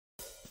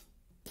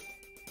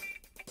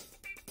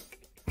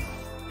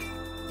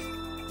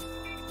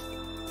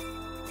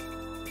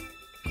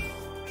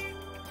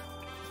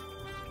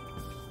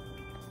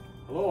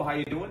Hello, how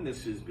you doing?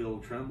 This is Bill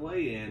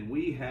Tremblay, and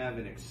we have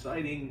an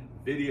exciting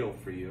video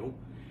for you.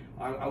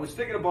 I was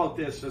thinking about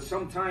this.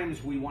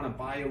 Sometimes we want to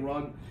buy a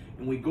rug,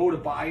 and we go to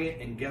buy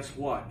it, and guess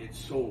what? It's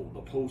sold.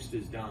 The post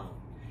is down,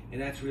 and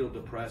that's real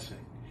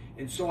depressing.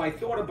 And so I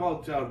thought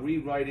about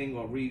rewriting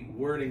or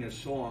rewording a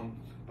song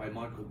by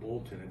Michael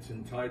Bolton. It's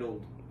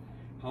entitled,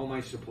 How Am I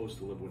Supposed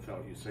to Live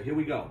Without You? So here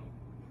we go.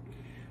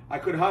 I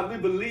could hardly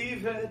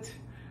believe it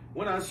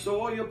when I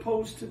saw your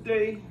post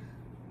today.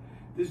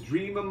 This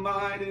dream of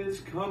mine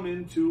is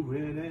coming to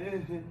an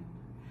end.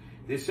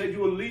 They said you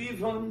were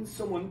leaving,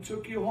 someone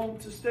took you home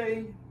to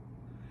stay.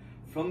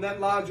 From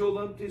that large old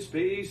empty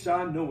space,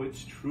 I know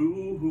it's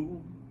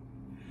true.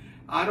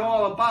 I know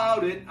all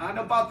about it, I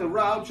know about the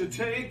route you're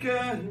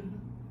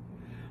taking.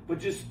 But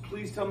just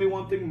please tell me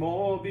one thing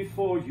more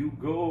before you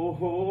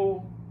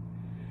go.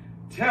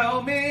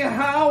 Tell me,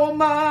 how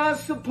am I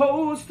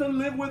supposed to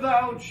live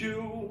without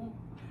you?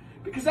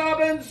 Because I've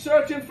been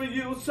searching for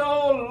you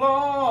so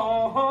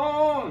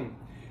long.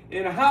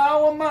 And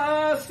how am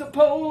I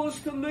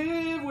supposed to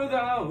live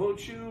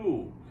without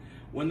you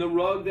when the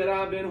rug that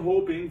I've been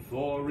hoping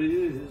for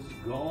is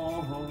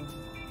gone?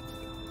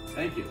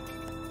 Thank you.